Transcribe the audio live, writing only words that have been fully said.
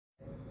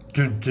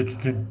Good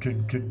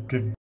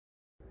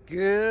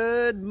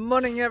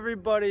morning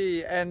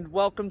everybody and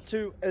welcome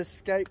to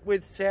Escape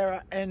with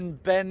Sarah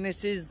and Ben.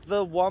 This is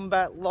the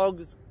Wombat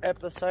Logs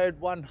episode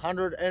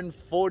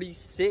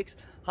 146.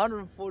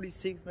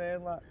 146,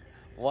 man, like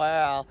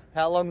wow,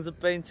 how long's it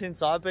been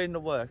since I've been to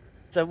work?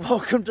 So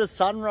welcome to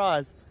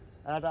sunrise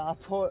at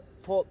Port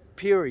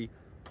Pirie.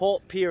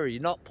 Port Pirie,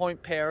 not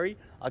Point Pirie.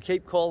 I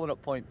keep calling it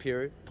Point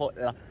Pirie. Port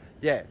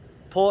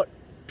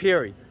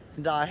Pirie.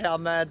 And how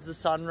mad's the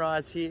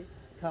sunrise here,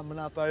 coming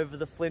up over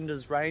the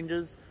Flinders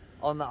Ranges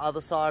on the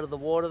other side of the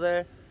water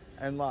there,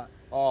 and like,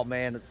 oh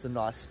man, it's a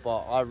nice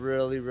spot. I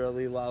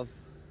really love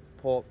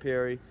Port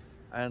Pirie,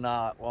 and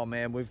well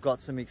man, we've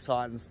got some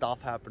exciting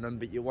stuff happening,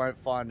 but you won't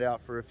find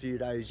out for a few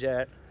days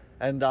yet.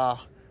 And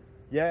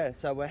yeah,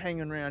 so we're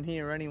hanging around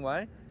here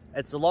anyway.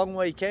 It's a long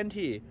weekend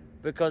here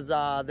because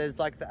there's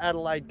like the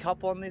Adelaide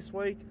Cup on this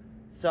week,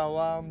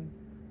 so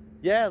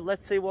yeah,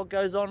 let's see what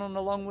goes on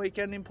the long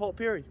weekend in Port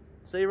Pirie.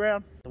 See you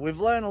around. We've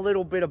learned a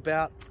little bit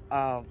about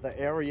the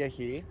area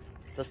here.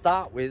 To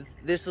start with,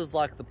 this is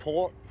like the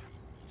port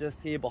just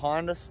here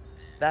behind us.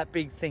 That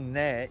big thing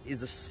there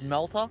is a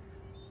smelter,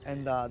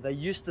 and they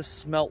used to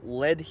smelt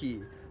lead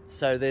here.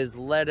 So there's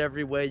lead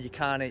everywhere. You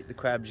can't eat the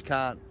crabs. You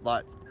can't,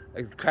 like,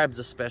 crabs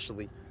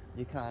especially,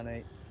 you can't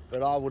eat.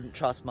 But I wouldn't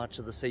trust much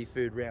of the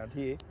seafood around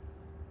here.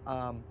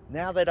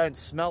 Now they don't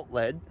smelt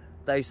lead.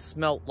 They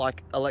smelt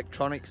like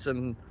electronics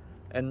and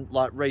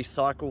like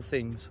recycle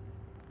things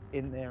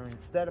in there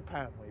instead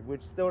apparently,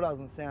 which still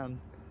doesn't sound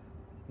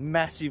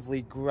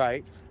massively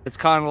great. It's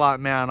kind of like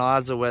Mount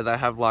Isa where they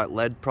have like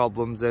lead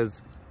problems.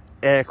 There's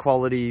air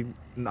quality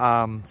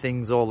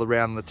things all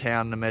around the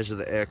town to measure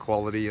the air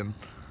quality and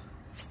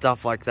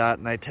stuff like that,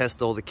 and they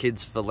test all the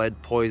kids for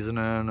lead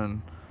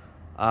poisoning,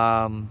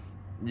 and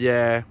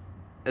yeah,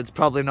 it's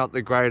probably not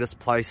the greatest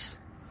place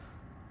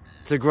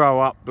to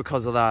grow up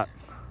because of that.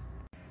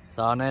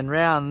 So, and then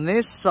round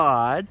this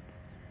side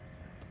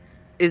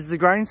is the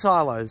grain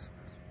silos.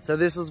 So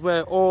this is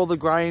where all the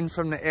grain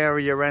from the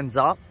area ends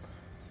up,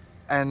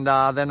 and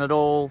then it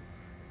all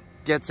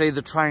gets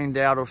either trained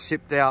out or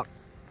shipped out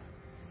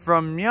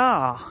from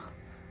here.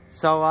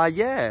 So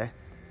yeah,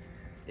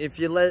 if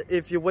your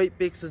wheat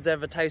bix has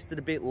ever tasted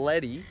a bit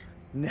leady,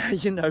 now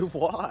you know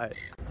why.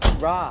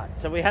 Right,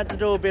 so we had to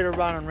do a bit of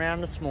running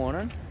around this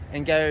morning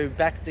and go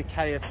back to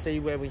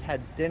KFC where we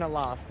had dinner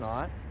last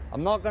night.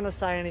 I'm not going to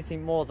say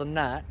anything more than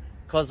that,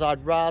 because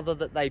I'd rather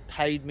that they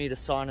paid me to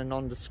sign a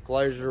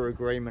non-disclosure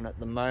agreement at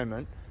the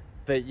moment.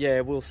 But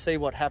yeah, we'll see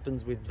what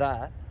happens with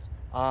that.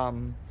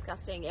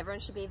 Disgusting. Everyone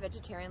should be a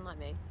vegetarian like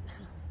me.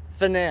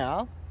 For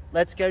now,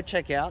 let's go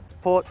check out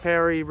Port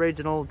Pirie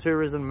Regional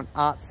Tourism and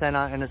Arts Centre,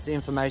 and it's the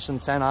information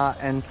centre,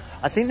 and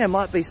I think there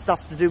might be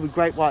stuff to do with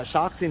great white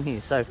sharks in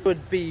here, so it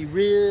would be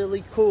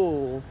really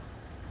cool.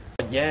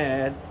 But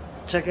yeah,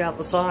 check out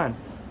the sign.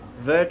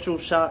 Virtual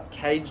shark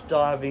cage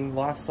diving,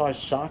 life-size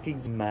shark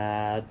is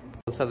mad.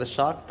 So the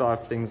shark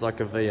dive thing's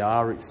like a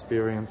VR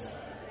experience,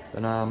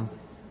 and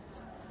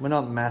we're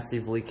not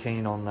massively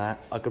keen on that.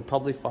 I could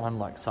probably find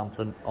like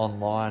something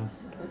online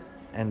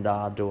and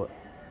do it.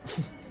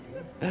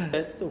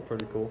 It's still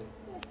pretty cool,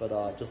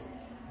 but just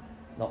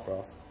not for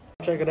us.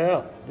 Check it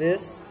out.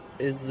 This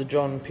is the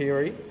John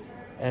Pirie,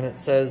 and it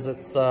says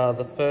it's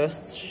the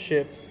first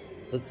ship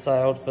that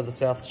sailed for the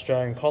South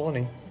Australian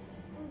colony.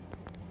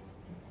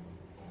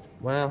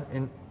 Wow,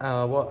 in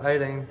what,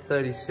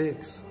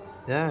 1836?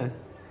 Yeah.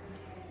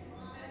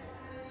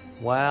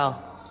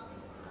 Wow.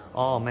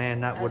 Oh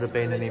man, that would have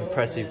been an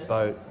impressive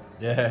boat.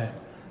 Yeah.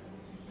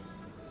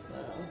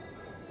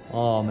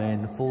 Oh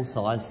man, the full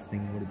size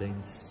thing would have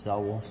been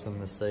so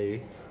awesome to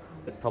see.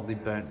 It probably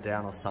burnt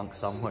down or sunk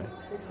somewhere.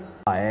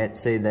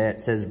 See there, it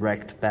says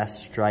wrecked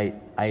Bass Strait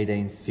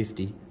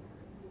 1850.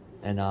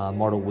 And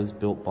model was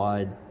built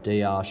by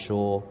D.R.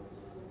 Shaw.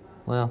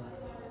 Well.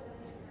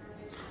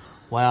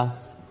 Wow.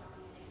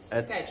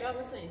 It's great job,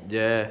 wasn't it?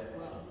 Yeah.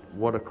 Wow.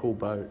 What a cool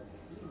boat.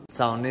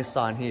 So on this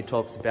sign here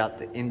talks about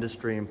the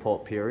industry in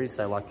Port Pirie,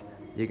 so like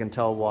you can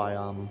tell why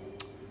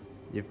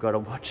you've got to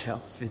watch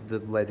out for the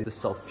lead, the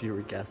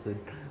sulfuric acid,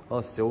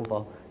 or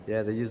silver.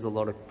 Yeah, they use a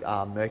lot of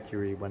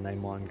mercury when they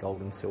mine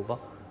gold and silver.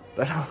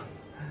 But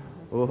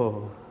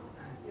oh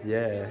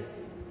yeah,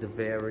 it's a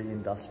very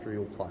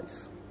industrial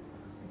place.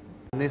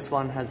 And this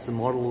one has the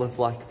model of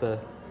like the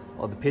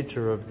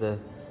picture of the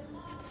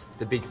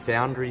big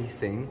foundry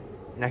thing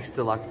next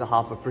to like the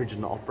Harbour Bridge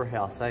and the Opera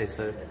House, eh?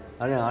 So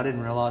I don't know, I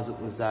didn't realise it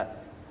was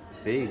that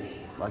big.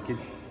 Like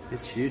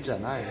it's huge, I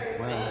know.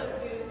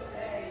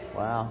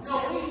 Wow. Wow.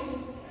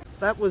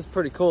 That was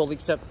pretty cool,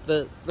 except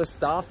the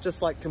staff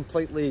just like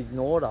completely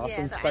ignored us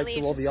and spoke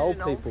to all the old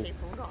people.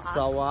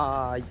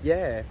 So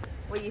yeah.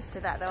 We're used to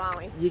that though, aren't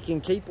we? You can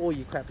keep all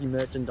your crappy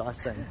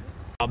merchandise then.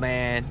 Oh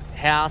man,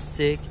 how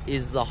sick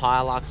is the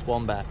Hilux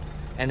Wombat?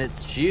 And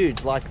it's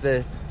huge, like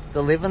the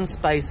living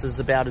space is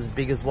about as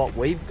big as what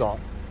we've got.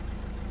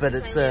 But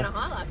it's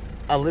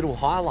a little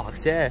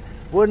Hilux, yeah.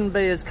 Wouldn't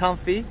be as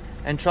comfy,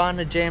 and trying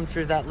to jam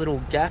through that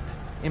little gap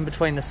in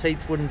between the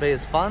seats wouldn't be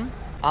as fun.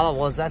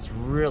 Otherwise, that's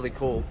really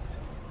cool.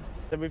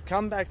 So we've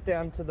come back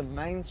down to the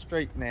main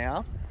street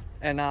now,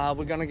 and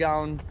we're gonna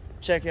go and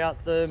check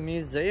out the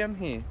museum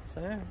here.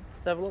 So yeah,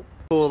 let's have a look.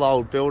 Cool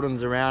old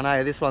buildings around,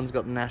 eh? This one's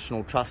got the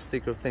National Trust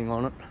sticker thing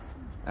on it.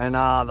 And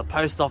the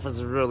post office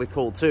is really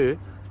cool too.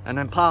 And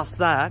then past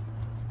that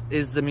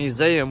is the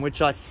museum,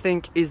 which I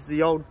think is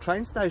the old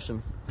train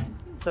station.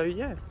 So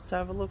yeah, let's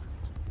have a look.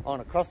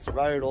 On across the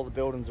road, all the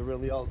buildings are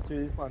really old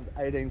too. This one's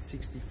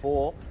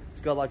 1864.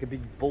 It's got like a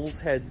big bull's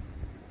head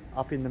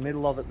up in the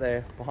middle of it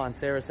there, behind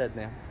Sarah's head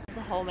now.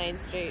 The whole main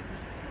street.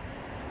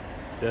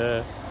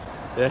 Yeah.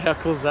 Yeah, how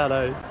cool is that,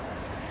 eh?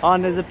 Oh,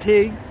 and there's a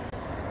pig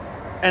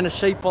and a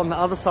sheep on the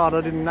other side. I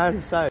didn't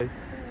notice, eh?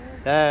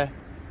 Yeah.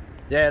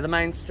 Yeah, the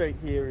main street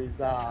here is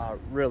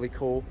really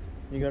cool.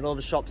 You got all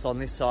the shops on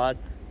this side.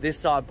 This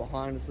side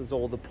behind us is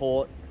all the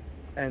port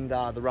and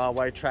the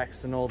railway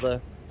tracks and all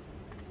the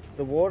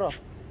water.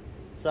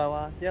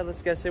 So yeah,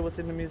 let's go see what's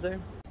in the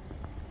museum.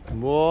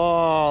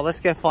 Whoa, let's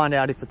go find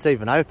out if it's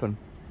even open.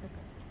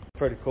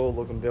 Pretty cool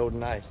looking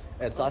building, eh?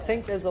 I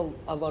think there's a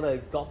lot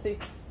of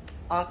Gothic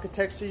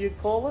architecture, you'd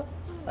call it.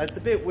 It's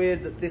a bit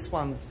weird that this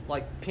one's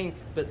like pink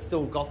but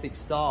still Gothic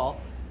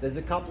style. There's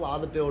a couple of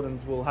other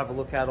buildings we'll have a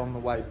look at on the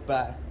way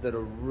back that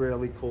are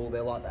really cool.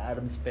 They're like the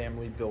Addams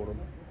Family building.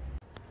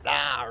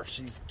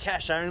 She's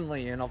cash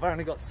only, and I've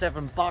only got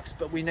 $7,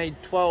 but we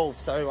need 12,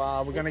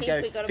 so we're gonna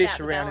go fish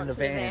around in the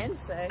van.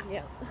 So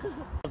yeah.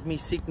 That's me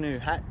sick new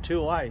hat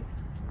too, eh?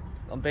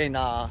 I've been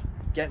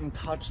getting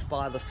touched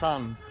by the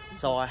sun,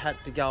 so I had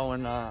to go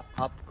and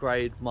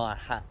upgrade my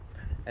hat,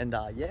 and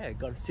yeah,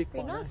 got a sick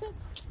one. Nice,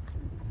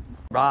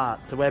 Right,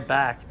 so we're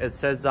back. It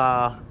says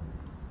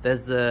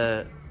there's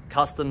the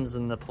customs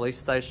and the police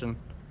station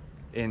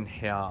in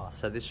here,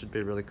 so this should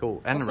be really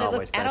cool. And the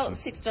railway station. Adult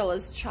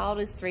 $6,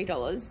 child is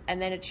 $3,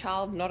 and then a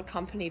child not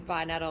accompanied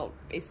by an adult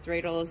is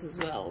 $3 as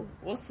well.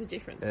 What's the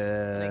difference?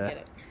 I don't get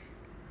it.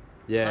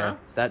 Yeah, huh?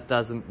 That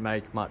doesn't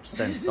make much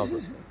sense, does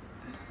it?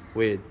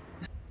 Weird.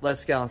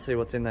 Let's go and see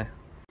what's in there.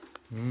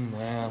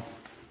 Wow,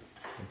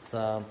 it's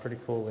pretty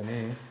cool in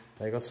here.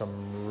 They got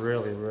some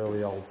really,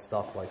 really old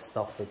stuff, like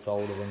stuff that's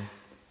older than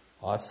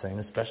I've seen,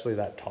 especially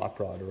that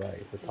typewriter, eh?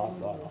 The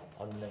typewriter.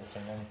 I've never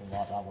seen anything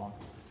like that one.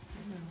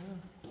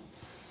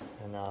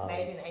 And,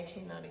 made in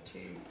 1892.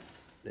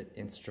 The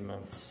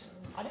instruments.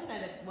 I didn't know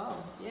that.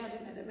 Well, yeah, I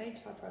didn't know they made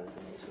typewriters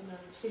in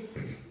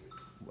 1892.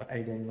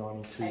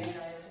 1892.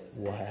 1892.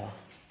 Wow.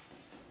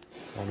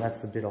 And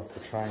that's a bit off the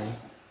train.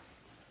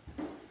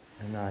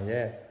 And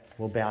yeah,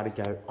 we're about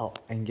to go up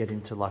and get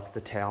into like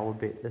the tower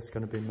bit. That's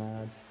gonna be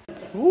mad.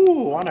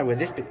 Ooh, I know where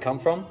this bit come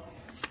from.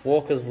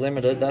 Walkers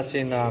Limited. That's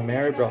in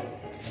Maryborough.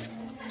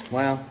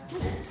 Wow,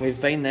 we've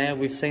been there.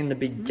 We've seen the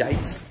big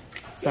gates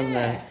from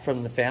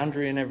the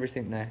foundry and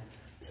everything there.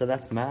 So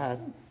that's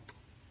mad.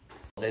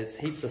 There's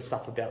heaps of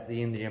stuff about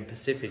the Indian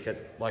Pacific.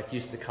 It like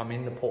used to come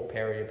into Port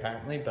Pirie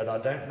apparently, but I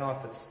don't know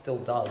if it still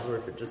does or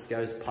if it just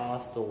goes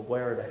past or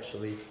where it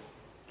actually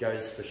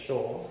goes for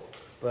sure.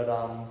 But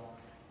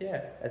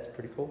yeah, it's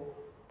pretty cool.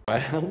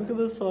 Wow, look at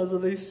the size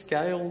of these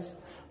scales.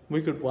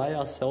 We could weigh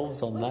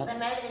ourselves on that. They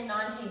made it in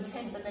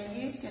 1910, but they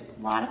used it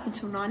right up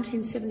until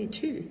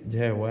 1972.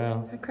 Yeah,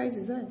 wow. How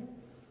crazy is that?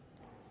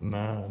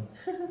 Man.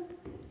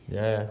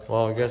 Yeah,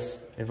 well, I guess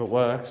if it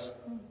works.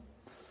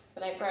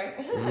 It ain't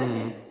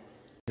broke.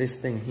 This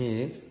thing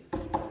here,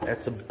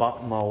 it's a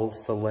butt mold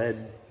for lead.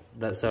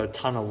 So a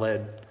ton of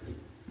lead.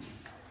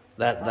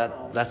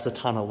 That's a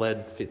ton of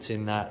lead fits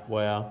in that.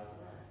 Wow.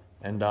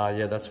 And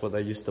yeah, that's what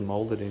they used to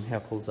mold it in. How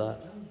cool is that?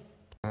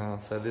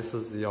 So this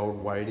is the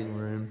old waiting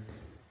room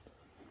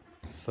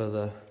for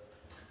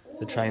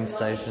the train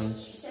station.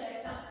 She said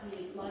open up the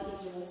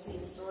luggage and we'll see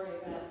a story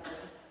about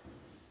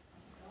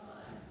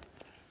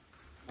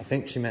I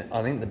think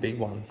the big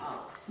one.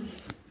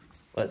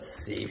 Let's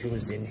see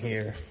who's in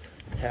here.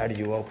 How do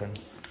you open?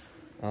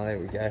 Oh, there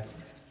we go.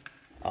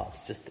 Oh,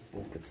 it's just a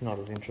book. It's not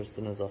as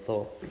interesting as I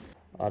thought.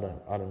 I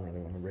don't really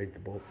want to read the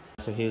book.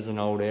 So here's an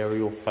old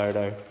aerial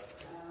photo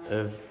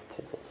of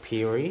Port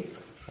Pirie,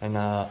 and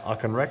I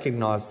can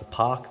recognise the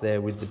park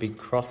there with the big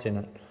cross in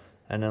it,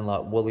 and then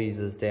like Woolies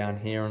is down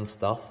here and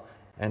stuff,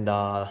 and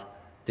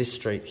this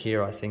street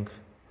here I think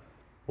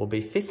will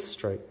be 5th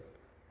Street,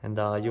 and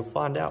you'll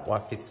find out why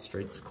 5th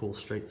Street's a cool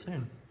street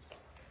soon.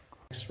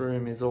 Next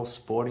room is all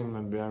sporting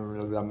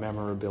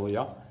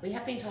memorabilia. We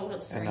have been told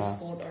it's a very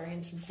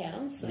sport-oriented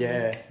town. So.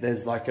 Yeah,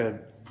 there's like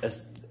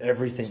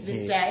everything to this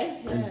here.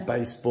 day. There's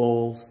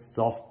baseball,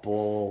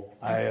 softball,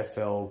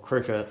 AFL,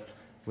 cricket.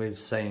 We've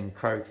seen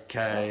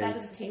croquet,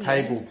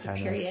 table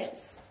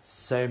tennis.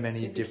 So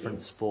many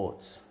different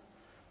sports.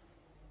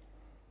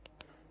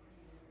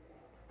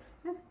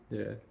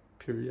 Yeah,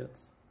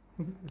 periods.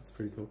 It's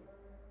pretty cool.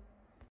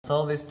 So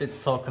all this bit's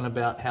talking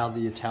about how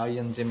the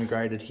Italians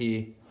immigrated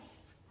here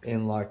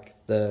in like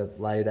the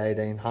late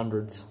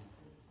 1800s,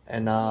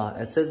 and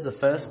it says the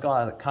first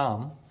guy that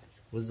come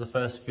was the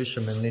first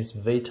fisherman, this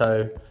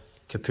Vito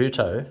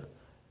Caputo,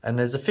 and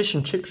there's a fish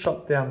and chip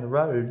shop down the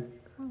road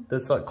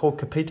that's like called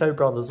Capito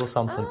Brothers or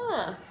something.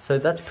 So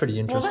that's pretty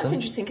interesting. Well, that's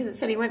interesting because it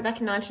said he went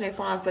back in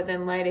 1905, but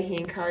then later he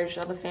encouraged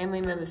other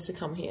family members to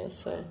come here.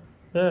 So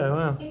Yeah,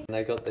 wow. And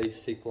they got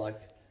these sick, like,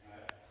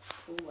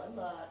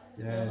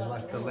 yeah,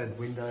 like the lead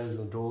windows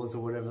or doors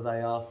or whatever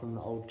they are from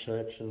the old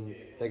church, and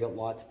they got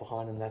lights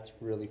behind them. That's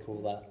really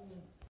cool, that.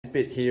 This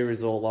bit here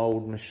is all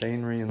old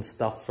machinery and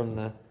stuff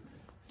from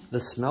the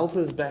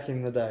smelters back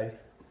in the day.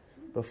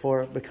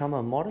 Before it became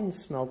a modern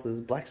smelters,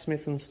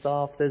 blacksmith and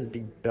stuff. There's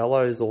big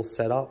bellows all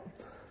set up.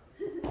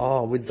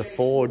 Oh, with the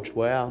forge,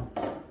 wow.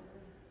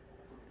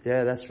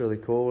 Yeah, that's really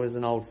cool. There's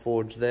an old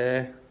forge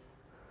there.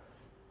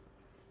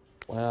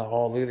 Wow,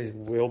 oh, look at this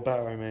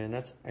wheelbarrow, man.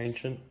 That's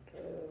ancient.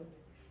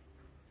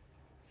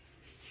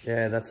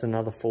 Yeah, that's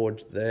another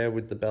forge there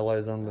with the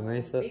bellows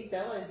underneath it. Big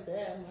bellows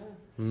there,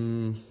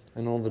 and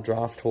all the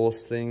draft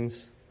horse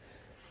things.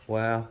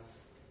 Wow.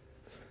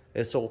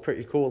 It's all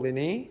pretty cool in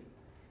here.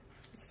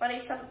 It's funny,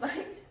 some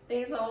like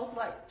these old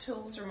like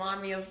tools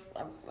remind me of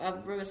I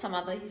remember some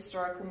other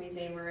historical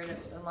museum we're in,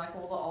 and like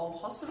all the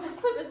old hospital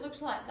equipment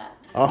looked like that.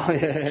 Oh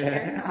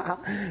yeah.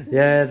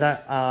 Yeah,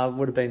 that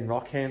would have been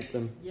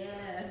Rockhampton. Yeah.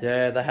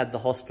 Yeah, they had the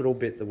hospital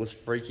bit that was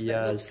freaky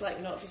as. It looks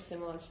like not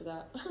dissimilar to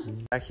that.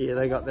 Back here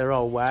they got their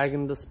old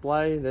wagon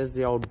display. There's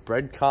the old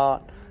bread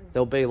cart.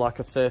 There'll be like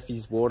a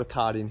Furphy's water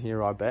cart in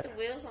here, I bet. The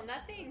wheels on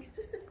that thing.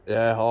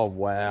 Yeah, oh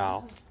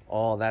wow.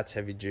 Oh, that's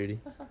heavy duty.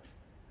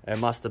 It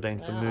must have been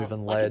for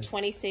moving like lead. A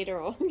 20-seater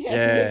or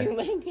yeah. Moving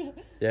lead.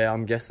 Yeah,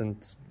 I'm guessing,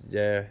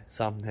 yeah,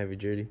 something heavy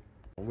duty.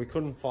 We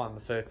couldn't find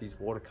the Furphy's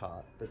water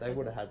cart, but they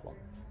would have had one.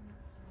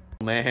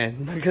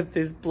 Man, look at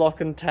this block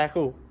and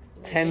tackle.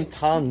 10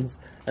 tons.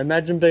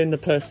 Imagine being the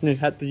person who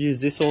had to use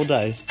this all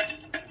day.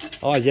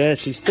 Oh yeah,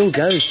 she still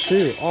goes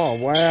too.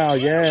 Oh wow,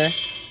 yeah.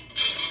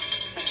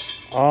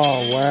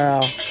 Oh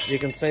wow. You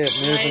can see it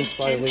moving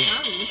slowly.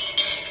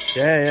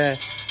 Yeah, yeah.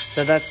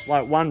 So that's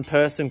like one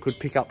person could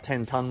pick up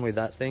 10 ton with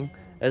that thing.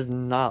 It's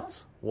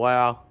nuts.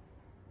 Wow.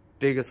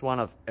 Biggest one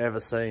I've ever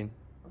seen.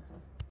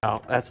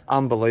 Oh, that's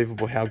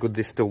unbelievable how good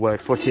this still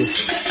works. Watch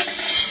this.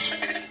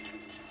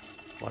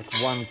 Like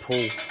one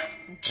pull.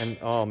 And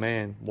oh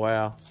man,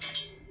 wow.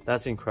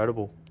 That's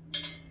incredible.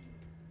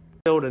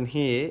 Building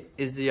here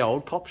is the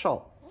old cop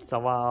shop.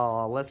 So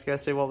let's go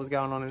see what was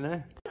going on in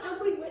there.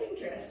 Ugly wedding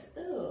dress.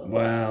 Ugh.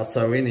 Wow,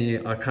 so in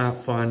here I can't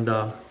find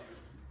the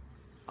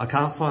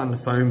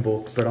phone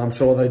book, but I'm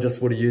sure they just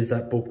would have used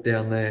that book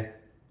down there.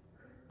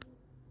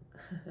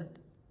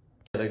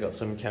 They got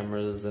some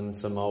cameras and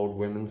some old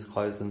women's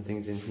clothes and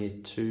things in here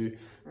too.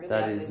 Really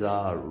that is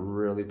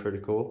really pretty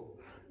cool.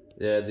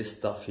 Yeah, this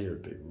stuff here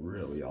would be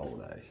really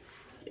old, eh?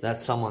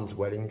 That's someone's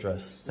wedding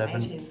dress.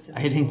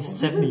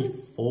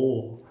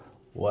 1874.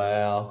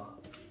 Wow.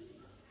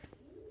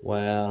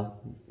 Wow.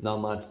 Not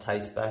much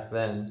taste back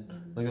then.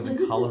 Look at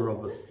the colour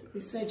of it.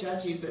 It's so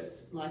judgy, but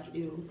like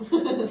ew.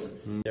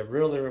 It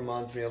really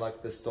reminds me of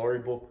like the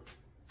storybook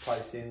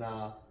place in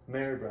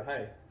Maryborough,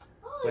 hey?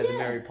 Where the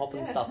Mary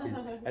Poppins stuff is.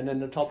 And then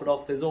to top it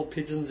off, there's all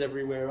pigeons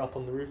everywhere up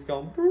on the roof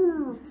going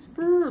brr,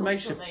 brr. It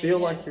makes you feel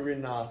like you're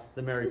in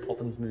the Mary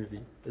Poppins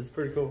movie. It's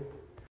pretty cool.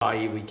 Oh,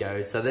 here we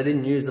go. So they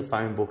didn't use a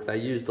phone book. They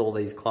used all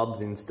these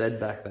clubs instead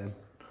back then.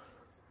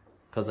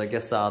 Because I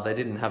guess they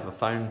didn't have a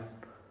phone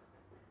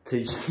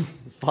to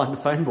find a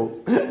phone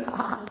book.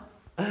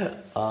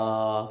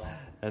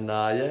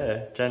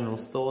 Yeah, general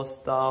store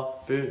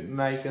stuff,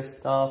 bootmaker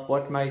stuff,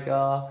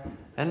 watchmaker,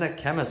 and a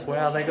chemist.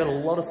 Wow, they got a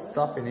lot of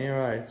stuff in here,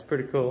 eh? It's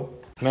pretty cool.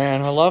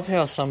 Man, I love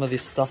how some of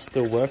this stuff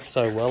still works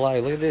so well, eh?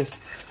 Look at this,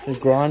 the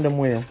grinding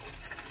wheel.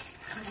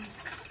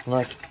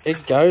 Like,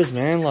 it goes,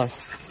 man, like,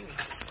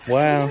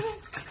 wow.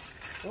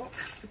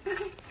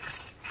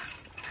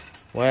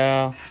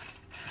 Wow.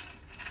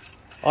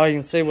 Oh, you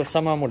can see where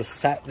someone would have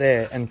sat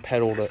there and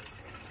pedalled it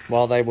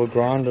while they were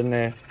grinding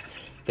their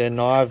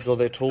knives or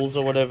their tools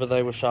or whatever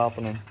they were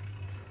sharpening.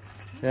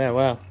 Yeah,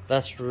 wow,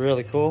 that's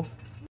really cool.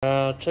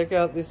 Check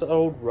out this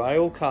old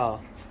rail car.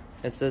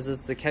 It says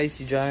it's the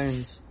Casey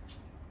Jones,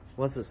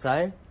 what's it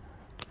say?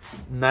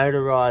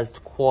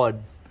 Motorized quad,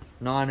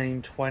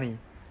 1920.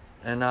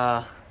 And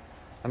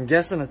I'm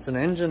guessing it's an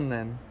engine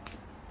then,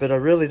 but I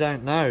really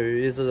don't know.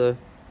 Is it a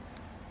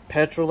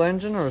petrol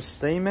engine or a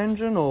steam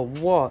engine or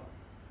what?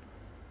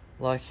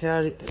 Like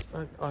how do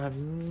I have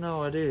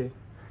no idea.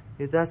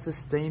 If that's a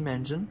steam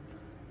engine,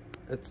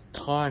 it's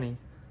tiny.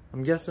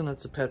 I'm guessing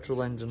it's a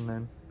petrol engine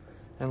then.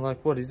 And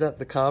like, what is that?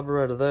 The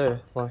carburetor there?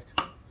 Like,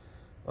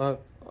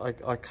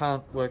 I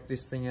can't work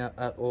this thing out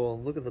at all.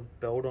 Look at the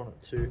belt on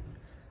it too.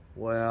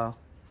 Wow,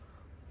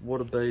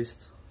 what a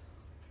beast.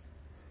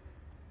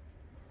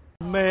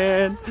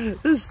 Man,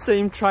 this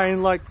steam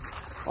train, like,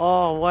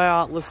 oh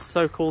wow, it looks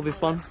so cool,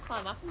 this one. Let's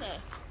climb up in there.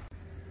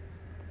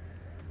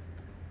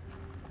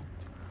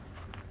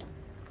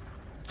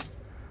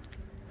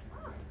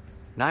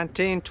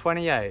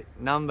 $19.28,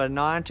 number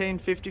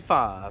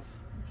 1955.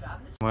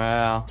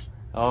 Wow.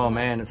 Oh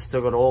man, it's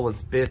still got all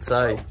its bits,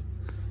 eh?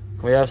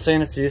 We have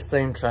seen a few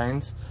steam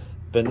trains,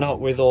 but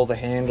not with all the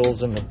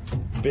handles and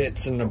the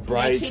bits and the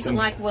brakes. They keep it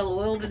like well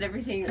oiled and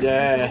everything.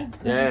 Yeah,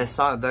 yeah.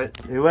 So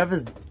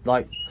whoever's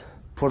like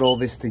put all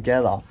this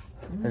together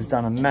has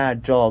done a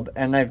mad job,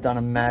 and they've done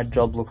a mad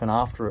job looking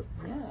after it.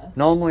 Yeah.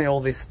 Normally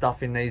all this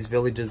stuff in these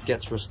villages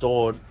gets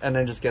restored and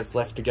then just gets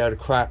left to go to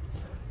crap.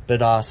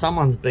 But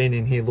someone's been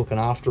in here looking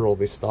after all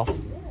this stuff.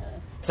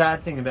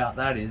 Sad thing about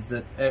that is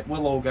that it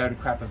will all go to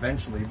crap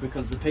eventually,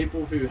 because the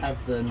people who have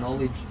the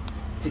knowledge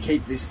to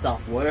keep this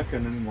stuff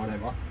working and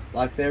whatever,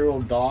 like they're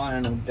all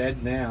dying or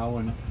dead now,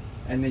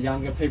 and the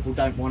younger people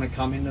don't want to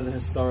come into the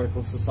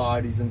historical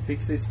societies and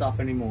fix this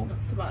stuff anymore.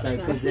 Not so much, so,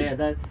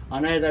 because I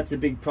know that's a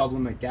big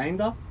problem at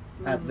Gayndah.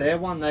 At their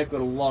one, they've got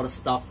a lot of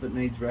stuff that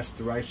needs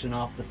restoration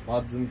after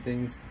floods and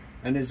things,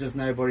 and there's just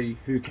nobody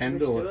who can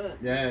do it.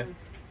 Yeah,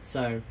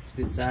 so it's a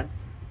bit sad.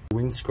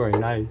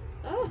 Windscreen, eh?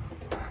 Oh.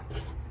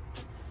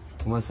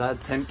 What's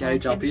that? Temp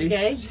gauge up here?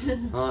 Gauge.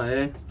 Oh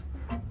yeah.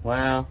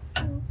 Wow.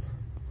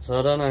 So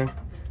I don't know.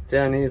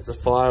 Down here's the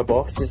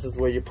firebox. This is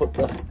where you put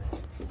the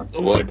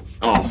wood.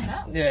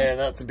 Oh, yeah,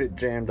 that's a bit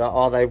jammed up.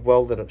 Oh, they've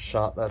welded it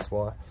shut. That's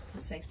why. For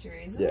safety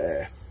reasons.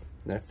 Yeah,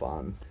 no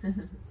fun.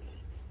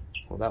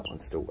 Well, that one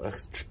still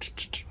works.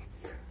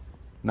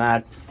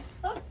 Mad.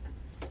 Oh.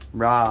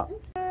 Right.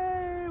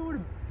 Hey, what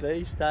a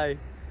beast, eh?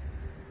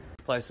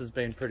 This place has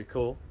been pretty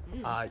cool.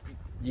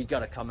 You got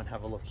to come and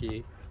have a look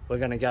here. We're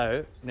going to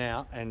go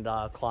now and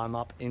climb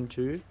up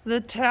into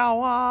the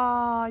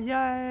tower.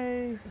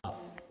 Yay!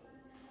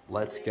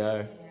 Let's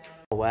go.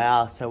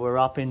 Wow, so we're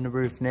up in the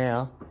roof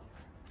now.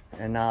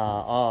 And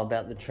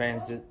about the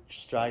Transit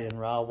Australian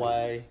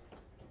Railway.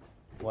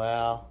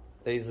 Wow,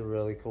 these are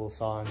really cool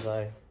signs,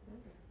 eh?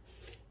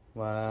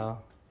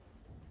 Wow.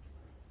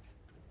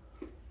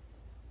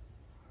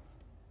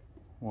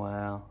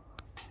 Wow.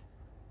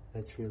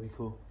 That's really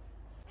cool.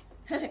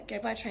 Go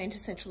by train to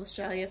Central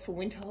Australia for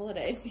winter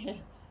holidays.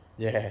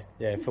 Yeah,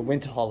 for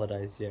winter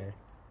holidays, yeah.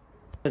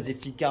 Because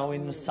if you go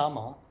in the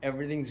summer,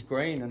 everything's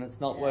green and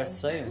it's not worth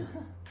seeing.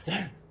 So,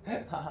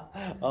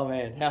 oh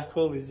man, how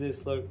cool is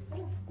this? Look.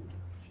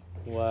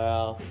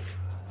 Wow.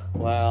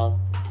 Wow.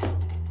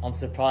 I'm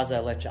surprised they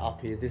let you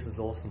up here. This is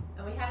awesome.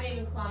 And we haven't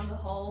even climbed the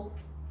whole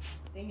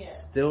thing yet.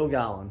 Still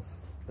going.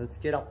 Let's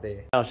get up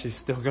there. Oh, she's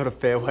still got a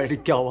fair way to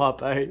go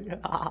up, eh?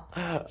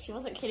 She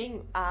wasn't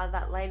kidding,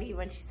 that lady,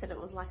 when she said it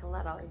was like a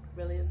ladder. It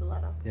really is a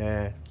ladder.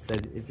 Yeah. So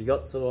if you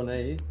got sore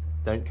knees,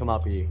 don't come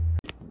up here.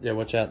 Yeah,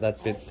 watch out,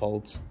 that bit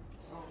folds.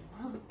 Oh.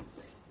 Okay.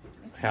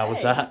 How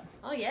was that?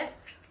 Oh, yeah.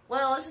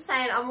 Well, I was just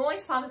saying, I'm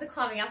always fine with the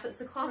climbing up. It's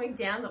the climbing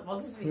down that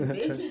bothers me a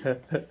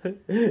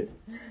bit.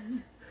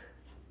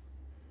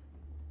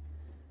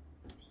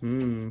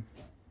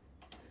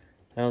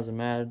 That was a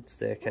mad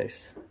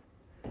staircase.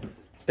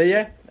 But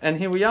yeah, and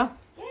here we are.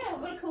 Yeah,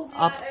 what a cool view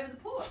Up out over the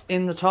port.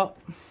 in the top.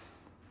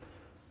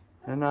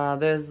 And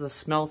there's the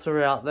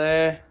smelter out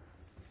there.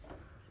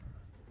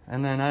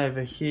 And then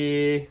over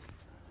here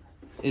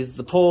is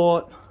the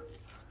port.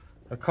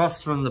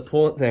 Across from the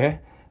port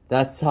there,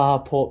 that's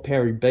Port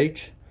Pirie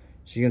beach.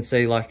 So you can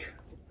see, like,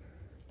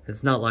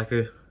 it's not like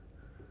a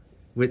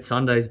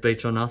Whitsundays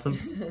beach or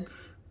nothing.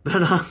 But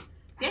the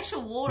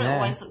actual water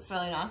always looks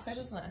really nice though,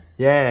 doesn't it?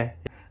 Yeah.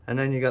 And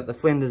then you got the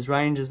Flinders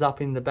Ranges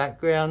up in the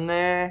background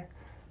there.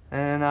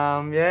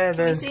 And yeah,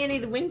 Can you see any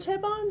of the wind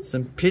turbines?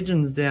 Some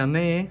pigeons down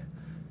there.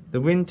 The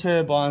wind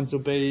turbines will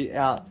be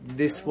out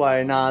this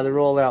way. Nah, they're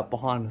all out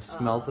behind the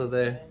smelter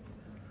there.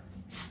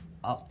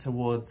 Up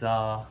towards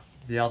the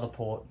other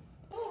port.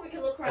 Oh, we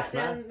can look right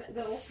down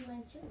the awesome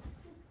main street.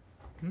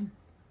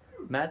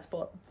 Mad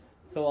spot.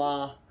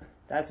 So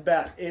that's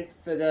about it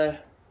for the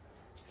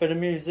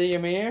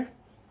museum here.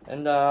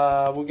 And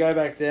we'll go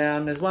back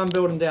down. There's one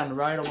building down the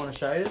road I want to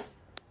show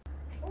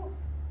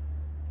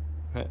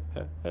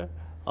you.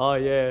 Oh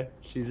yeah,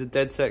 she's a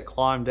dead set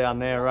climb down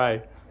there, eh?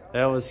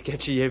 That was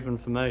sketchy even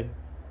for me.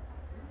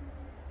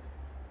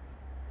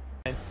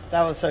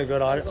 That was so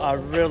good. I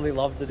really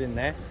loved it in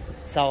there.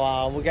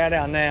 So we'll go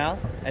down now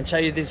and show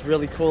you this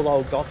really cool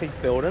old Gothic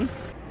building.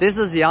 This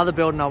is the other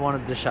building I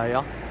wanted to show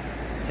you.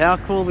 How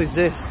cool is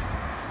this?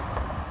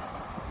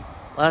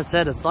 Like I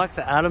said, it's like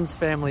the Addams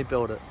family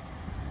built it.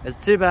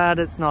 It's too bad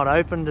it's not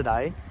open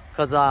today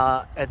because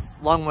it's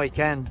long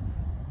weekend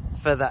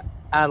for the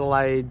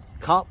Adelaide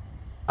Cup.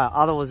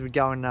 Otherwise we'd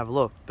go and have a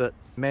look, but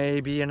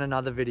maybe in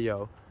another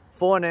video.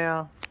 For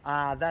now,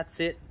 that's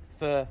it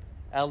for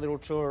our little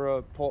tour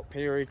of Port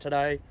Pirie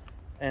today.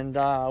 And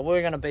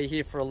we're going to be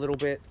here for a little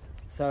bit,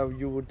 so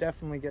you will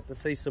definitely get to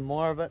see some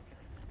more of it.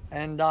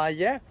 And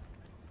yeah,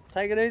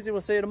 take it easy.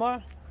 We'll see you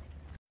tomorrow.